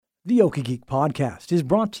The Okie Geek podcast is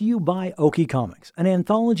brought to you by Okie Comics, an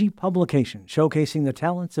anthology publication showcasing the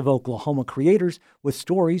talents of Oklahoma creators with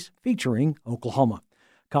stories featuring Oklahoma.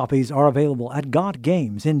 Copies are available at Got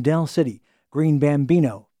Games in Del City, Green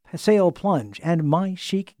Bambino, Paseo Plunge, and My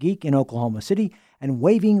Chic Geek in Oklahoma City, and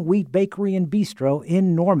Waving Wheat Bakery and Bistro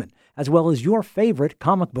in Norman, as well as your favorite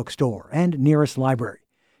comic book store and nearest library.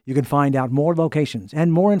 You can find out more locations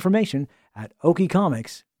and more information at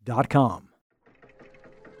okiecomics.com.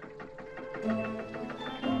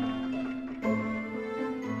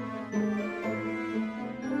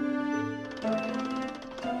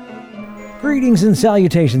 Greetings and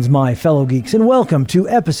salutations, my fellow geeks, and welcome to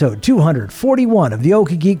episode 241 of the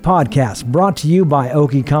Okie Geek podcast, brought to you by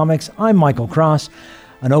Okie Comics. I'm Michael Cross.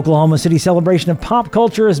 An Oklahoma City celebration of pop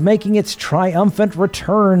culture is making its triumphant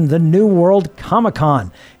return. The New World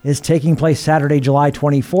Comic-Con is taking place Saturday, July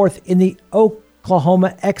 24th in the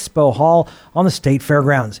Oklahoma Expo Hall on the State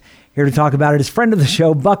Fairgrounds. Here to talk about it is friend of the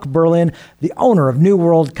show, Buck Berlin, the owner of New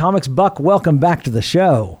World Comics. Buck, welcome back to the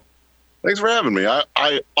show. Thanks for having me.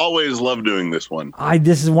 I always love doing this one.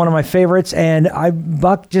 This is one of my favorites, and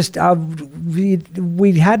Buck,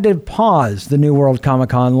 we had to pause the New World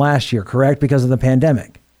Comic-Con last year, correct, because of the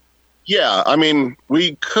pandemic? Yeah, I mean,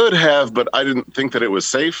 we could have, but I didn't think that it was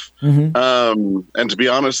safe. Mm-hmm. And to be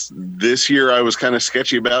honest, this year I was kind of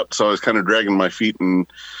sketchy about, so I was kind of dragging my feet, and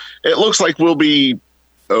it looks like we'll be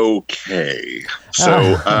okay.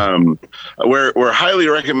 So we're highly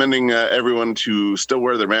recommending everyone to still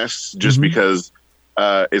wear their masks just because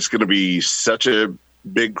it's going to be such a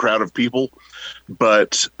big crowd of people.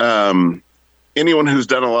 But anyone who's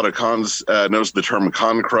done a lot of cons knows the term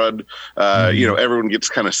con crud. Everyone gets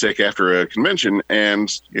kind of sick after a convention,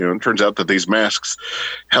 and it turns out that these masks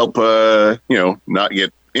help not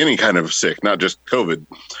get any kind of sick, not just COVID.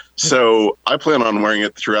 So I plan on wearing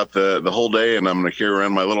it throughout the whole day, and I'm going to carry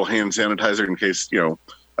around my little hand sanitizer in case,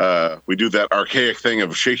 we do that archaic thing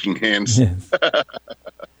of shaking hands. Yes.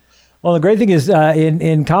 Well, the great thing is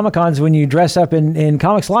in Comic-Cons, when you dress up in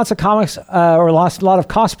comics, lots of comics or a lot of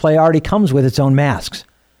cosplay already comes with its own masks.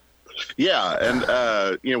 Yeah, and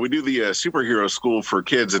we do the superhero school for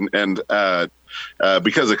kids, and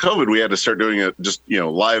because of COVID, we had to start doing it just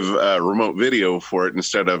live remote video for it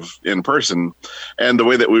instead of in person. And the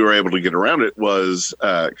way that we were able to get around it was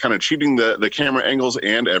kind of cheating the camera angles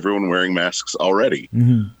and everyone wearing masks already.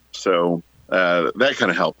 Mm-hmm. So that kind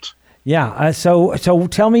of helped. Yeah. So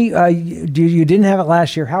tell me, you didn't have it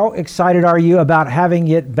last year. How excited are you about having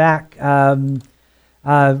it back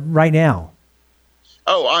right now?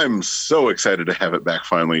 Oh, I'm so excited to have it back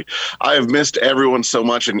finally. I have missed everyone so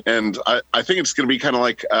much, and I think it's going to be kind of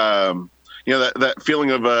like that feeling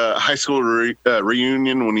of a high school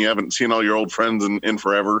reunion when you haven't seen all your old friends in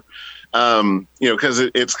forever. Because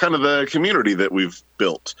it's kind of the community that we've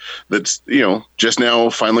built that's just now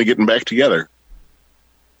finally getting back together.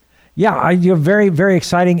 Yeah, you're very, very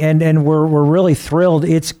exciting, and we're really thrilled.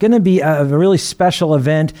 It's going to be a really special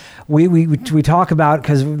event. We talk about,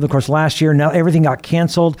 because of course last year, now everything got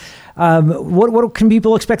canceled. What can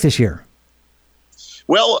people expect this year?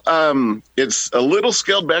 Well, it's a little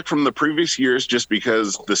scaled back from the previous years just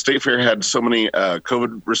because the State Fair had so many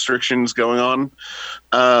COVID restrictions going on,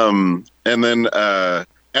 and then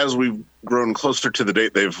as we've grown closer to the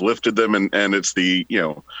date, they've lifted them, and it's the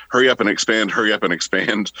hurry up and expand.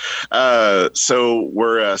 So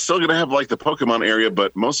we're still going to have like the Pokemon area,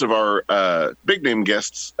 but most of our big name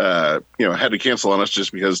guests had to cancel on us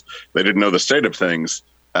just because they didn't know the state of things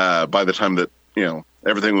by the time that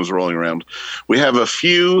everything was rolling around. We have a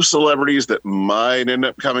few celebrities that might end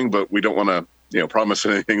up coming, but we don't want to promise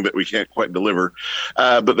anything that we can't quite deliver.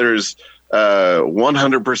 But there's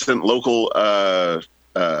 100% local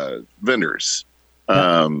vendors.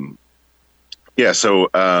 So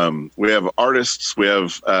we have artists, we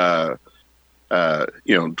have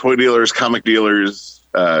toy dealers, comic dealers,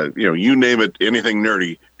 you name it, anything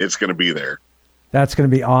nerdy, it's going to be there. That's going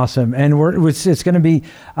to be awesome. And it's going to be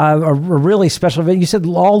a really special event. You said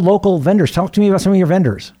all local vendors. Talk to me about some of your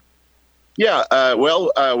vendors. Yeah,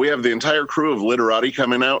 we have the entire crew of Literati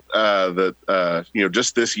coming out.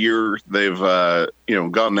 Just this year they've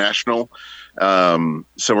gone national.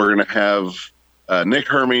 So we're going to have Nick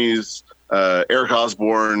Hermes, Eric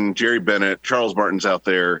Osborne, Jerry Bennett, Charles Martin's out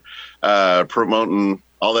there promoting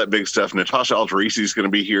all that big stuff. Natasha Alterici is going to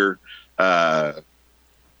be here.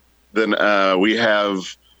 Then we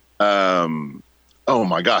have, oh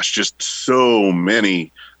my gosh, just so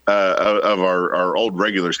many of our old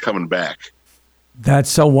regulars coming back. That's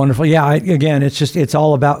so wonderful. Yeah, again, it's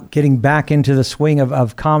all about getting back into the swing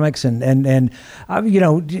of comics and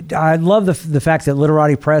I love the fact that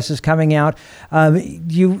Literati Press is coming out.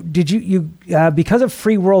 Because of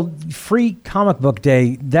Free Comic Book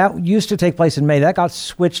Day, that used to take place in May. That got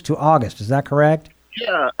switched to August. Is that correct?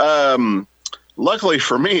 Yeah. Luckily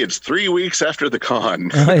for me, it's 3 weeks after the con.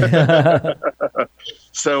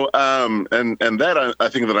 So, and that I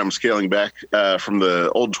think that I'm scaling back from the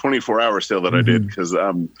old 24-hour sale that I did because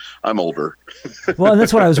I'm older. Well, and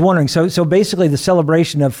that's what I was wondering. So basically, the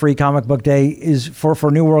celebration of Free Comic Book Day is for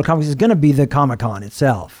New World Comics is going to be the Comic-Con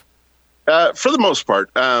itself. For the most part,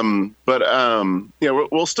 but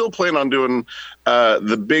we'll still plan on doing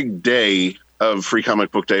the big day of Free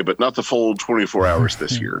Comic Book Day, but not the full 24 hours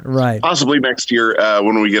this year. Right. Possibly next year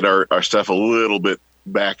when we get our stuff a little bit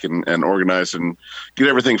back and organized and get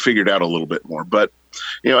everything figured out a little bit more. But,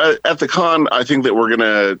 at the con, I think that we're going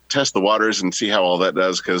to test the waters and see how all that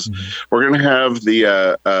does because we're going to have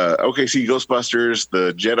the OKC Ghostbusters,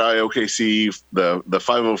 the Jedi OKC, the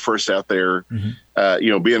 501st out there,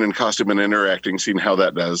 being in costume and interacting, seeing how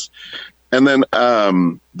that does. And then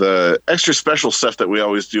the extra special stuff that we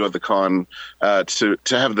always do at the con to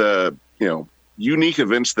have the unique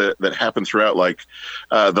events that happen throughout. Like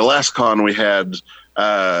the last con we had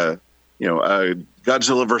a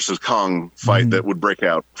Godzilla versus Kong fight that would break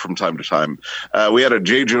out from time to time. We had a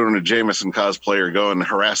J. Jonah Jameson cosplayer go and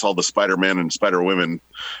harass all the Spider-Man and Spider-Women,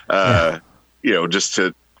 just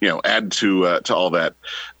to add to all that.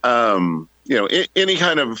 Any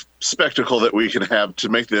kind of spectacle that we can have to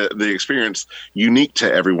make the experience unique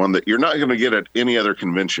to everyone that you're not going to get at any other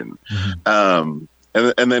convention. And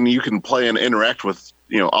then you can play and interact with,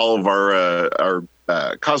 all of our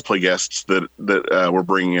cosplay guests that we're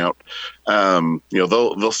bringing out.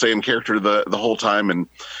 They'll stay in character the whole time and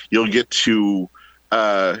you'll get to,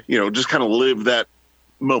 just kind of live that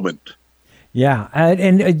moment. Yeah.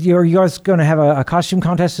 And you're guys going to have a costume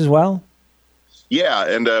contest as well? Yeah,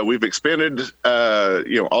 and we've expanded,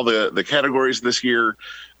 all the categories this year,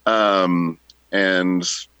 and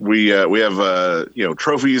we have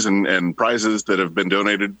trophies and prizes that have been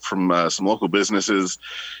donated from some local businesses,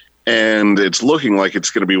 and it's looking like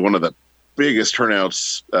it's going to be one of the biggest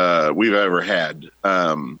turnouts we've ever had.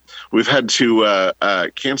 We've had to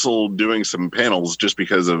cancel doing some panels just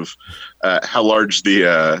because of how large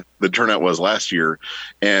the turnout was last year,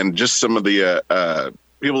 and just some of the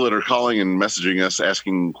people that are calling and messaging us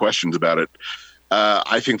asking questions about it.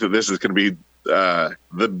 I think that this is going to be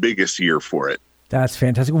the biggest year for it. That's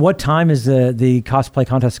fantastic. What time is the cosplay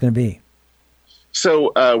contest going to be?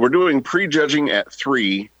 So we're doing pre-judging at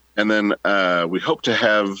 3, and then we hope to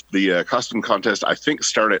have the costume contest, I think,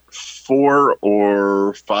 start at 4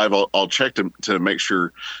 or 5. I'll check to make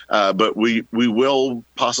sure. But we will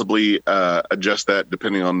possibly adjust that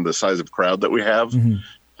depending on the size of crowd that we have.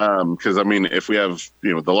 Because if we have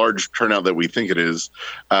the large turnout that we think it is,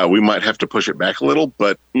 we might have to push it back a little.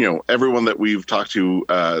 But everyone that we've talked to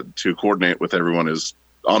coordinate with everyone is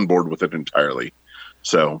on board with it entirely.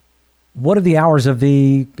 So, what are the hours of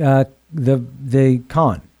the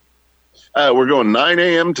con? We're going 9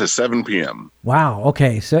 a.m. to 7 p.m. Wow.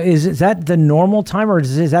 Okay. So is that the normal time, or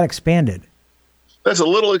is that expanded? That's a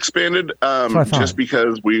little expanded, just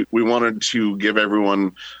because we wanted to give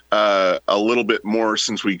everyone a little bit more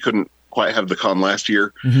since we couldn't quite have the con last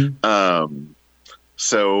year.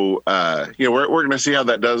 So we're going to see how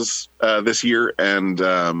that does this year. And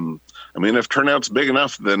if turnout's big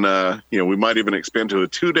enough, then we might even expand to a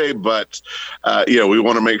 2-day. But we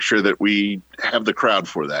want to make sure that we have the crowd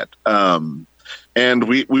for that. And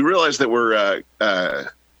we realize that we're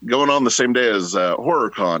going on the same day as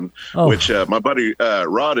HorrorCon, which my buddy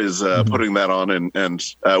Rod is putting that on.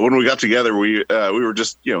 And when we got together, we were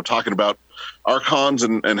just talking about our cons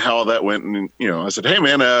and how that went. And I said, "Hey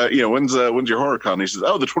man, when's your HorrorCon?" He says,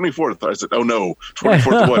 "Oh, the 24th." I said, "Oh no,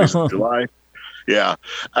 24th of what?" He said, "July." Yeah,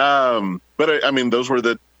 but those were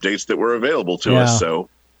the dates that were available to us. So,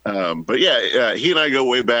 but he and I go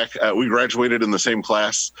way back. We graduated in the same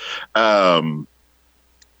class.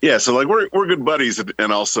 Yeah, so we're good buddies,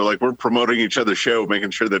 and also we're promoting each other's show, making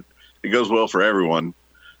sure that it goes well for everyone.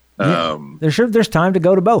 There's time to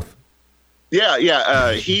go to both.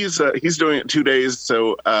 Yeah. He's doing it 2 days,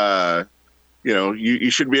 so you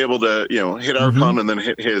should be able to hit our con and then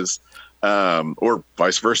hit his, or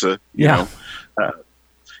vice versa. You know.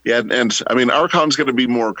 And our con's going to be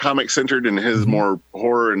more comic centered, and his more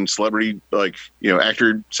horror and celebrity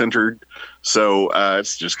actor centered. So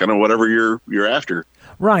it's just kind of whatever you're after.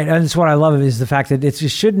 Right, and that's what I love is the fact that it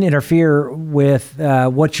shouldn't interfere with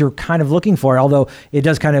what you're kind of looking for. Although it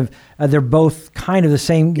does kind of, they're both kind of the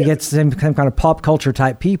same. You get the same kind of pop culture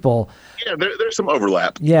type people. Yeah, there's some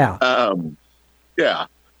overlap. Yeah, yeah,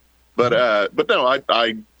 but no,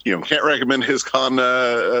 I can't recommend his con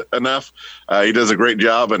enough. He does a great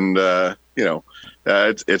job, and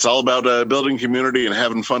it's all about building community and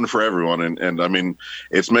having fun for everyone. And I mean,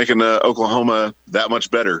 it's making Oklahoma that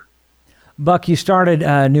much better. Buck, you started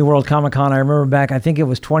New World Comic Con. I remember back, I think it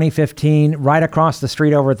was 2015, right across the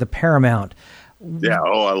street over at the Paramount. Yeah,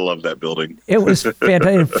 I love that building. It was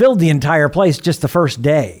fantastic. It filled the entire place just the first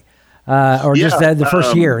day, just the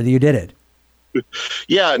first year that you did it.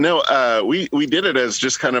 Yeah, no, we did it as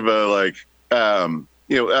just kind of a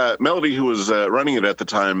Melody, who was running it at the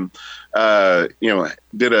time,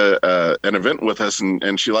 did an event with us,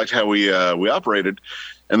 and she liked how we operated.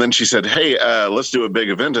 And then she said, "Hey, let's do a big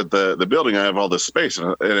event at the building. I have all this space."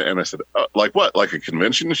 And I said, "Like what? Like a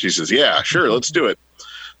convention?" She says, "Yeah, sure, let's do it."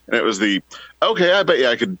 And it was okay, I bet you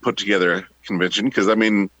I could put together a convention, because I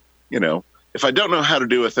mean, if I don't know how to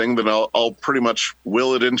do a thing, then I'll pretty much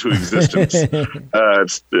will it into existence.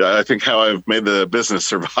 I think how I've made the business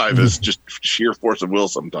survive is just sheer force of will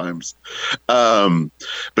sometimes.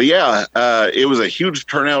 But yeah, it was a huge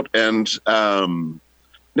turnout, and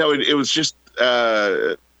it was just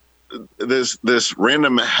this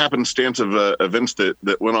random happenstance of events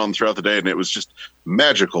that went on throughout the day, and it was just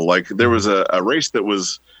magical. Like, there was a race that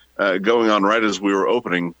was going on right as we were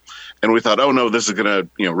opening, and we thought, oh no, this is going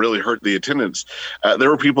to really hurt the attendance. There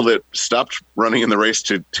were people that stopped running in the race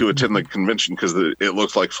to attend the convention because it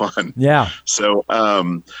looked like fun. Yeah. So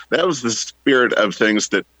that was the spirit of things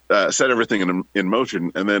that set everything in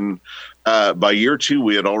motion. And then by year 2,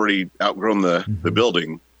 we had already outgrown the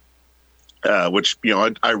building. Which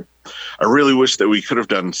I really wish that we could have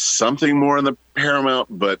done something more in the Paramount,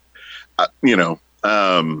 but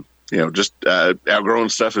just outgrowing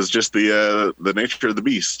stuff is just the nature of the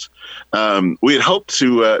beast. We had hoped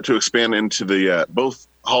to expand into the both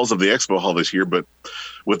halls of the expo hall this year, but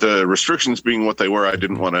with the restrictions being what they were, I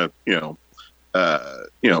didn't want to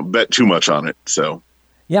bet too much on it. So.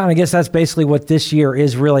 Yeah, and I guess that's basically what this year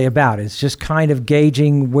is really about. It's just kind of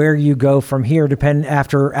gauging where you go from here,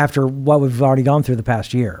 after what we've already gone through the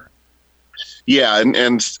past year. Yeah,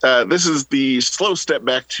 and this is the slow step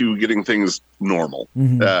back to getting things normal.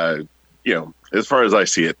 Mm-hmm. As far as I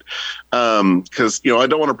see it, because I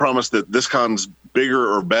don't want to promise that this con's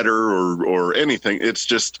bigger or better or anything. It's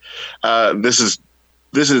just this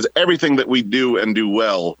is everything that we do and do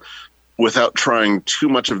well, without trying too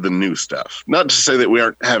much of the new stuff. Not to say that we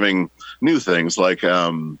aren't having new things, like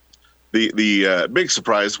the big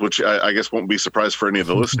surprise, which I guess won't be a surprise for any of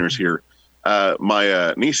the listeners here.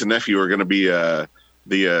 My niece and nephew are going to be the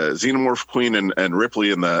Xenomorph Queen and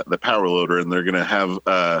Ripley in the Power Loader, and they're going to have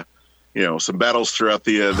some battles throughout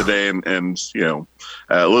the day, and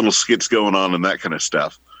little skits going on and that kind of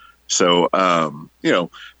stuff. So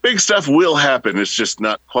big stuff will happen. It's just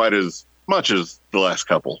not quite as much as the last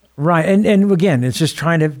couple. Right. And again, it's just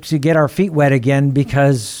trying to get our feet wet again,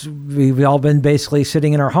 because we've all been basically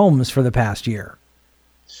sitting in our homes for the past year.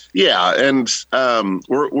 Yeah. And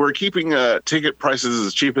we're keeping ticket prices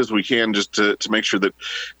as cheap as we can, just to make sure that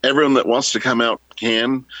everyone that wants to come out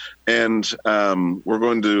can. And we're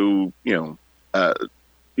going to,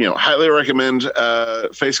 highly recommend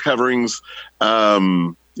face coverings.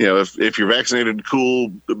 If you're vaccinated,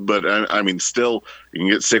 cool, but I mean, still, you can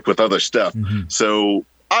get sick with other stuff. Mm-hmm. So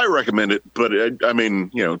I recommend it, but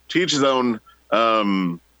to each his own.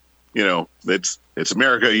 It's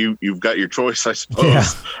America. You've got your choice, I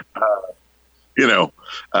suppose. Yeah.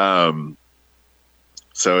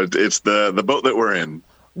 So it's the boat that we're in.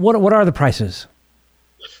 What are the prices?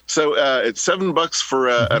 So it's $7 for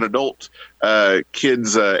an adult.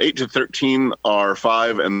 Kids 8 to 13 are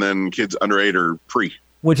 $5, and then kids under 8 are free.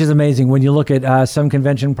 Which is amazing when you look at some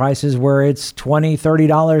convention prices where it's $20,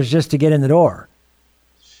 $30 just to get in the door.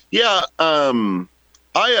 Yeah. I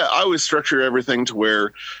always structure everything to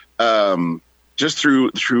where just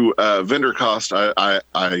through vendor cost, I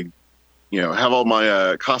have all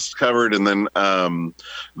my costs covered, and then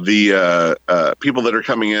the people that are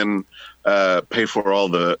coming in pay for all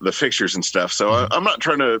the fixtures and stuff. So I'm not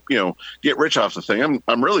trying to get rich off the thing.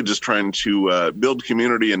 I'm really just trying to build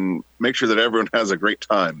community and make sure that everyone has a great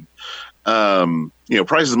time.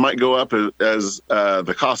 Prices might go up as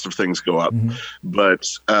the cost of things go up, mm-hmm. but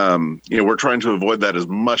we're trying to avoid that as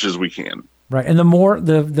much as we can. Right, and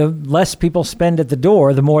the less people spend at the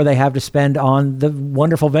door, the more they have to spend on the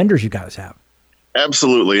wonderful vendors you guys have.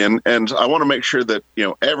 Absolutely, and I want to make sure that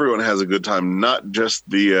everyone has a good time, not just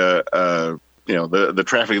the the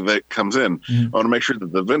traffic that comes in. I want to make sure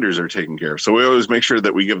that the vendors are taken care of. So we always make sure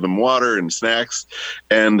that we give them water and snacks,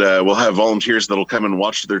 and we'll have volunteers that'll come and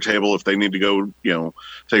watch their table if they need to go,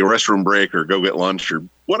 take a restroom break or go get lunch or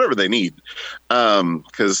whatever they need.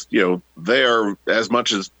 Because, they are as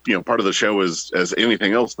much as, part of the show as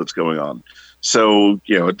anything else that's going on. So,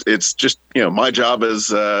 it's just, my job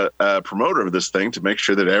as a promoter of this thing to make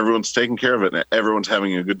sure that everyone's taking care of it and everyone's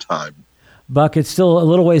having a good time. Buck, it's still a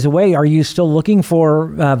little ways away. Are you still looking for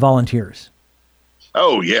volunteers?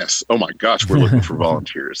 Oh, yes. Oh, my gosh, we're looking for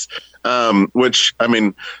volunteers. Which,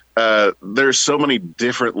 there's so many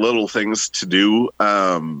different little things to do.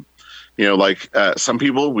 Some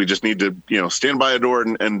people, we just need to, stand by a door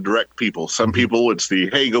and direct people. Some people, it's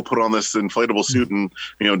hey, go put on this inflatable suit and,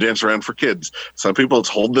 dance around for kids. Some people, it's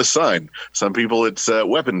hold this sign. Some people, it's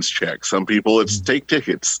weapons check. Some people, it's take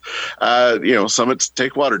tickets. Some it's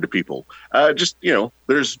take water to people.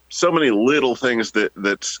 There's so many little things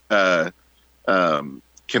that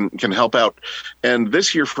can help out. And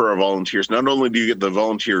this year for our volunteers, not only do you get the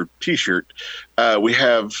volunteer T-shirt, we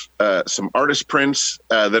have some artist prints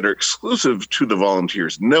that are exclusive to the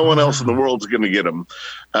volunteers. No one else in the world is going to get them.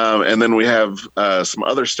 And then we have some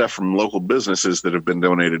other stuff from local businesses that have been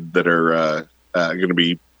donated that are going to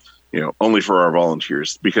be, only for our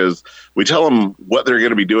volunteers, because we tell them what they're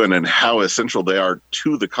going to be doing and how essential they are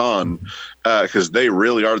to the con, because they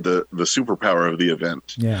really are the superpower of the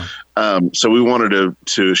event. Yeah. So we wanted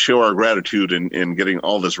to show our gratitude in getting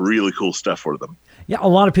all this really cool stuff for them. Yeah, a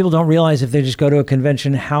lot of people don't realize if they just go to a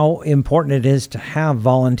convention how important it is to have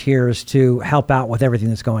volunteers to help out with everything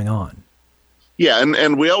that's going on. Yeah,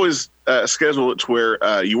 and we always schedule it to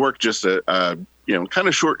where you work just a kind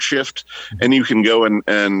of short shift, and you can go and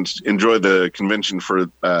enjoy the convention for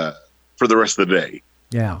the rest of the day.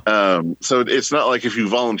 Yeah. So it's not like if you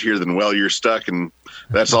volunteer, then you're stuck and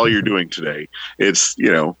that's all you're doing today. It's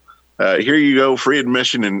here you go, free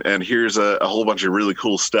admission, and here's a whole bunch of really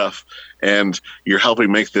cool stuff, and you're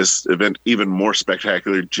helping make this event even more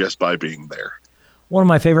spectacular just by being there. One of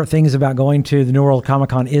my favorite things about going to the New World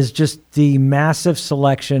Comic Con is just the massive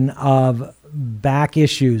selection of back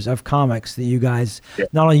issues of comics that you guys,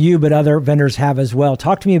 not only you, but other vendors have as well.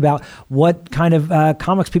 Talk to me about what kind of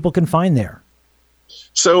comics people can find there.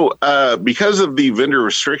 So because of the vendor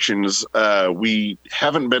restrictions, we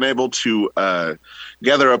haven't been able to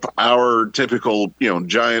gather up our typical,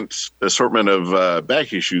 giant assortment of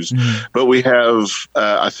back issues, but we have,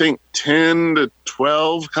 I think, 10 to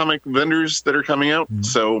 12 comic vendors that are coming out.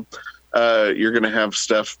 So you're going to have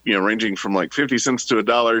stuff, ranging from like 50 cents to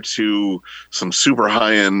 $1 to some super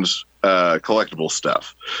high-end collectible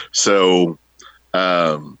stuff. So,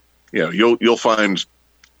 you'll find,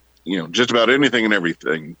 just about anything and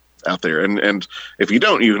everything out there. And if you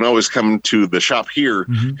don't, you can always come to the shop here,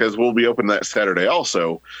 because we'll be open that Saturday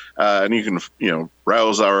also. And you can,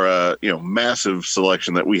 browse our, massive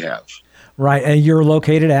selection that we have. Right. And you're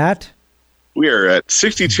located at? We are at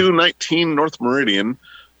 6219 North Meridian,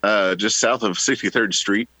 just south of 63rd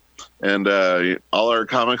Street. And all our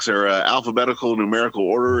comics are alphabetical, numerical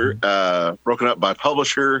order, broken up by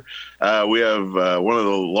publisher. We have one of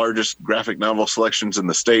the largest graphic novel selections in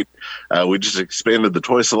the state. We just expanded the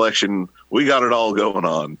toy selection. We got it all going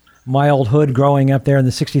on. My old hood growing up there in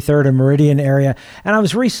the 63rd and Meridian area. And I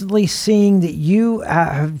was recently seeing that you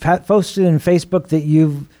have posted in Facebook that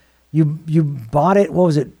you bought it. What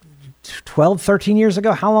was it? 12, 13 years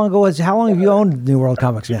ago? How long have you owned New World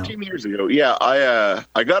Comics now? 15 years ago. Yeah.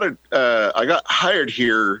 I got hired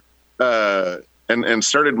here, and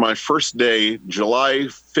started my first day July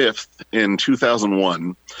 5th in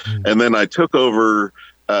 2001. And then I took over,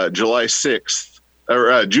 July 6th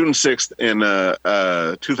or June 6th in,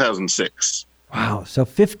 2006. Wow. So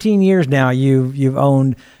 15 years now you've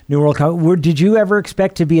owned New World Comics. Did you ever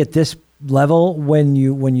expect to be at this level when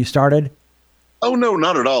you started? Oh, no,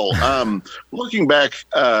 not at all. Looking back,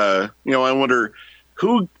 I wonder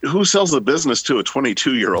who sells the business to a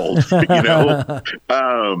 22-year-old, because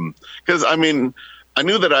I knew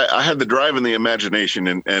that I had the drive and the imagination,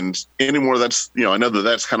 and anymore that's, I know that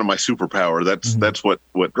that's kind of my superpower. That's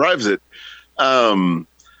what drives it. But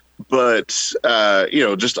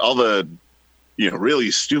just all the, really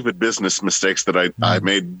stupid business mistakes that I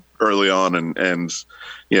made early on, and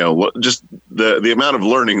just the amount of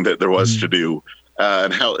learning that there was to do,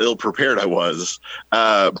 and how ill prepared I was.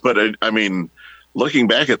 But looking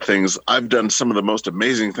back at things, I've done some of the most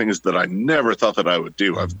amazing things that I never thought that I would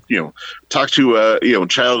do. I've, talked to,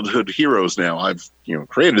 childhood heroes now. I've,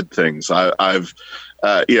 created things. I've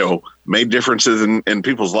made differences in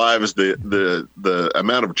people's lives. The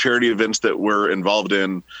amount of charity events that we're involved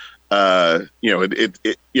in,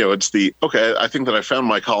 it's the, okay, I think that I found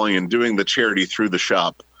my calling in doing the charity through the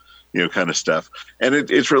shop, kind of stuff. And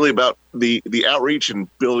it's really about the outreach and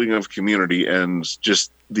building of community, and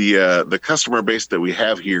just the customer base that we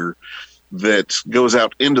have here that goes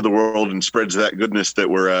out into the world and spreads that goodness that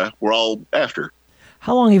we're all after.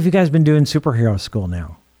 How long have you guys been doing Superhero School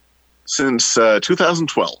now? Since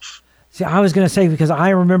 2012. See, I was going to say, because I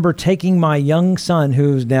remember taking my young son,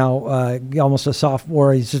 who's now almost a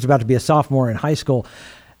sophomore, he's just about to be a sophomore in high school.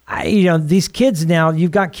 These kids now,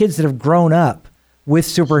 you've got kids that have grown up with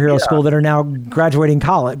Superhero School that are now graduating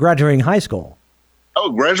high school.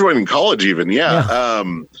 Oh, graduating college even, yeah.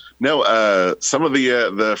 Some of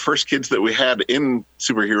the first kids that we had in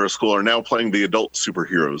Superhero School are now playing the adult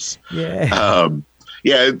superheroes. Yeah.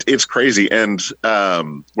 It's crazy. And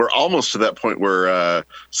we're almost to that point where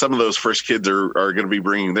some of those first kids are going to be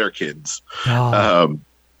bringing their kids. Oh.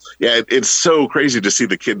 It's so crazy to see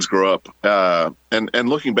the kids grow up. And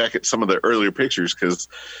looking back at some of the earlier pictures, because,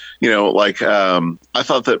 I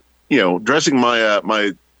thought that, dressing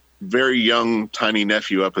my very young, tiny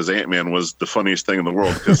nephew up as Ant-Man was the funniest thing in the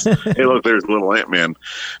world, because, hey, look, there's little Ant-Man.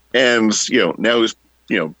 And, now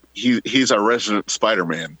he's our resident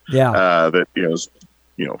Spider-Man. Yeah. That, is,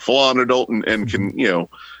 full on adult and can, do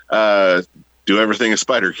everything a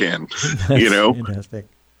spider can, Fantastic.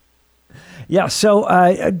 Yeah. So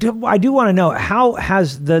I do want to know, how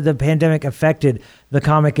has the pandemic affected the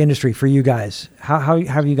comic industry for you guys? How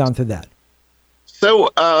have you gone through that?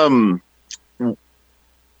 So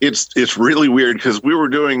it's really weird, because we were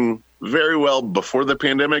doing very well before the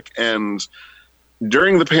pandemic, and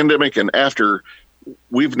during the pandemic and after,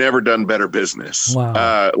 we've never done better business.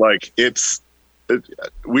 Wow.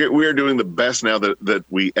 We're doing the best now that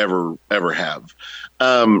we ever have.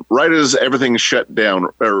 Right as everything shut down,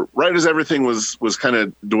 or right as everything was kind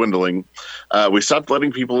of dwindling, we stopped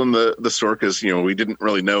letting people in the store, because we didn't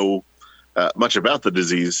really know much about the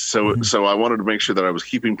disease. So I wanted to make sure that I was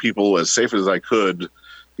keeping people as safe as I could,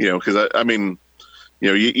 because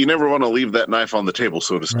you never want to leave that knife on the table,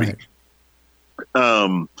 so to speak.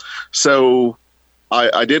 Right. So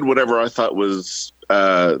I did whatever I thought was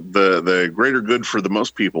the greater good for the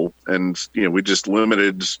most people, and we just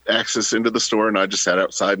limited access into the store, and I just sat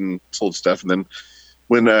outside and sold stuff. And then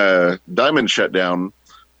when Diamond shut down,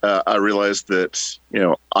 I realized that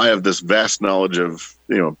I have this vast knowledge of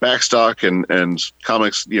backstock and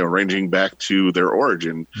comics ranging back to their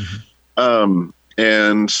origin.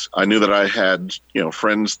 And I knew that I had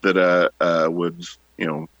friends that would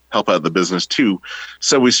help out the business too.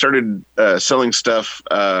 So we started selling stuff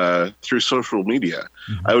through social media.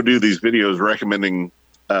 I would do these videos recommending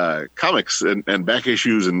comics and back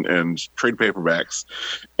issues and trade paperbacks.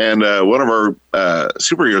 And one of our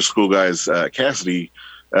Superhero School guys, Cassidy,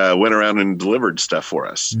 went around and delivered stuff for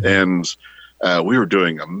us. And we were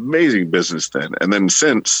doing amazing business then. And then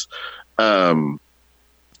since,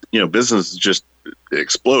 business just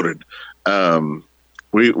exploded.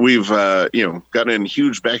 We've gotten in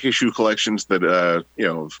huge back issue collections that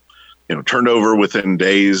turned over within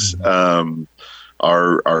days.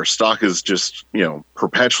 Our stock is just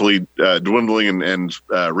perpetually dwindling and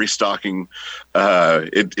restocking.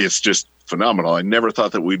 It's just phenomenal. I never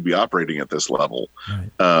thought that we'd be operating at this level. Right.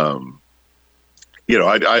 I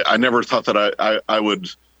never thought that I would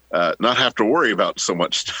not have to worry about so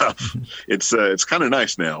much stuff. It's kind of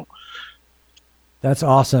nice now. That's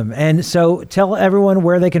awesome. And so tell everyone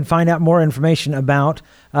where they can find out more information about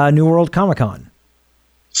New World Comic Con.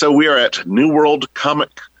 So we are at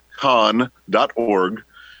newworldcomiccon.org,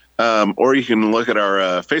 or you can look at our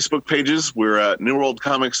Facebook pages. We're at New World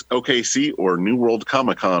Comics OKC or New World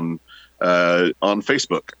Comic Con on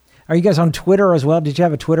Facebook. Are you guys on Twitter as well? Did you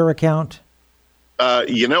have a Twitter account? I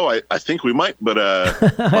think we might, but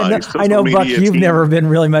I know, Buck, you've never been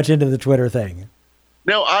really much into the Twitter thing.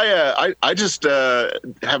 No, I just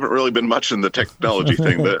haven't really been much in the technology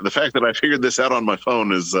thing. The fact that I figured this out on my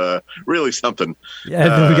phone is really something.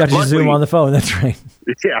 Yeah, we got you Zoom on the phone. That's right.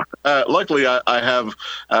 Yeah. Luckily, I have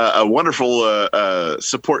a wonderful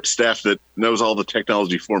support staff that knows all the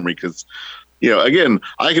technology for me, because again,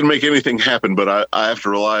 I can make anything happen, but I have to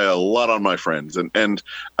rely a lot on my friends. And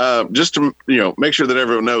just to, make sure that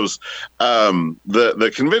everyone knows,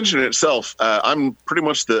 the convention itself, I'm pretty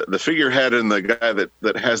much the figurehead and the guy that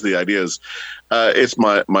has the ideas. It's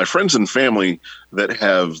my friends and family that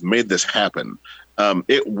have made this happen.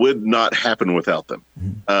 It would not happen without them.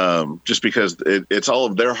 Just because it's all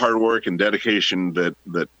of their hard work and dedication that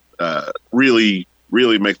really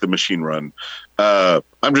make the machine run.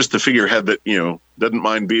 I'm just the figurehead that, doesn't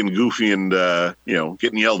mind being goofy and,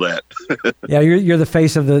 getting yelled at. Yeah, you're the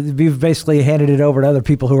face of you've basically handed it over to other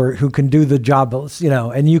people who can do the job,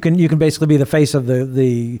 and you can basically be the face of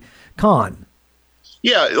the con.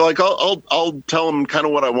 Yeah, like I'll tell them kind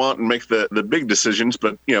of what I want and make the big decisions,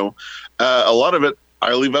 but a lot of it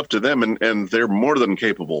I leave up to them, and they're more than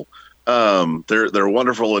capable. They're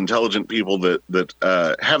wonderful, intelligent people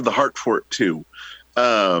that have the heart for it too.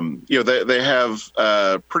 They have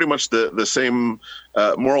pretty much the same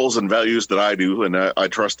morals and values that I do, and I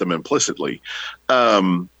trust them implicitly.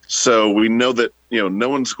 So we know that no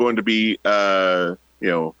one's going to be hurt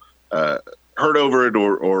over it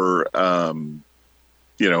or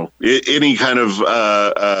any kind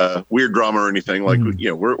of weird drama or anything. Like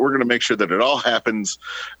we're going to make sure that it all happens,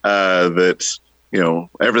 that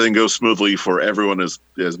everything goes smoothly for everyone as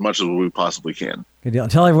much as we possibly can. Good deal.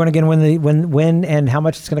 Tell everyone again when and how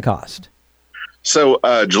much it's going to cost. So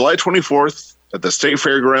July 24th at the State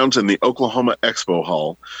Fairgrounds in the Oklahoma Expo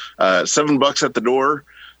Hall, $7 at the door.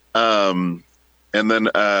 And then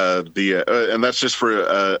and that's just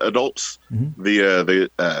for adults. Mm-hmm.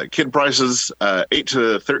 The kid prices 8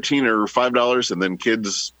 to 13 are $5, and then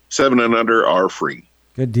kids 7 and under are free.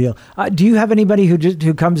 Good deal. Do you have anybody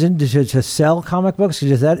who comes in to sell comic books?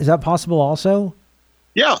 Is that possible also?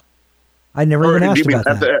 Yeah. I never even asked about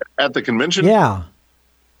that. At the convention? Yeah.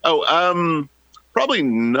 Oh, probably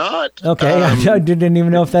not. Okay. I didn't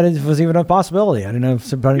even know if that was even a possibility. I didn't know if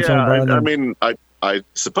somebody. I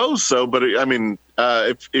suppose so, but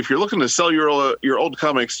if you're looking to sell your old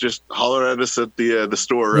comics, just holler at us at the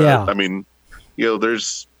store. Yeah.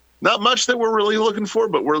 There's not much that we're really looking for,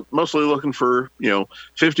 but we're mostly looking for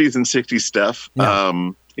 50s and 60s stuff. Yeah.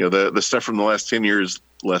 The stuff from the last 10 years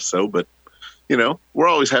less so, but we're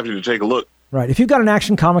always happy to take a look. Right. If you've got an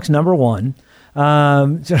Action Comics #1. My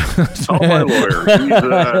lawyer. He's,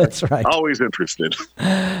 that's right. Always interested.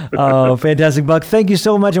 Oh, fantastic, Buck. Thank you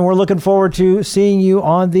so much, and we're looking forward to seeing you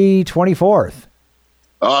on the 24th.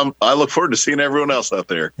 I look forward to seeing everyone else out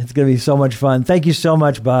there. It's going to be so much fun. Thank you so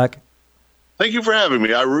much, Buck. Thank you for having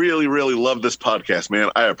me. I really, really love this podcast, man.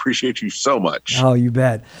 I appreciate you so much. Oh, you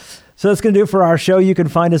bet. So that's going to do it for our show. You can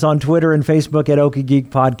find us on Twitter and Facebook at Okie Geek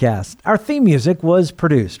Podcast. Our theme music was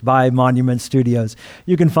produced by Monument Studios.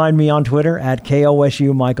 You can find me on Twitter at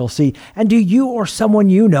KOSU Michael C. And do you or someone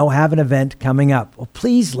you know have an event coming up? Well,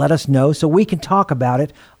 please let us know so we can talk about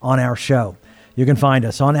it on our show. You can find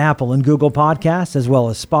us on Apple and Google Podcasts, as well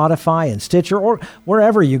as Spotify and Stitcher, or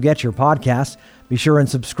wherever you get your podcasts. Be sure and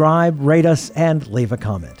subscribe, rate us, and leave a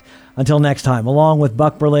comment. Until next time, along with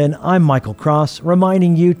Buck Berlin, I'm Michael Cross,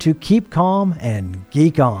 reminding you to keep calm and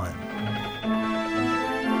geek on.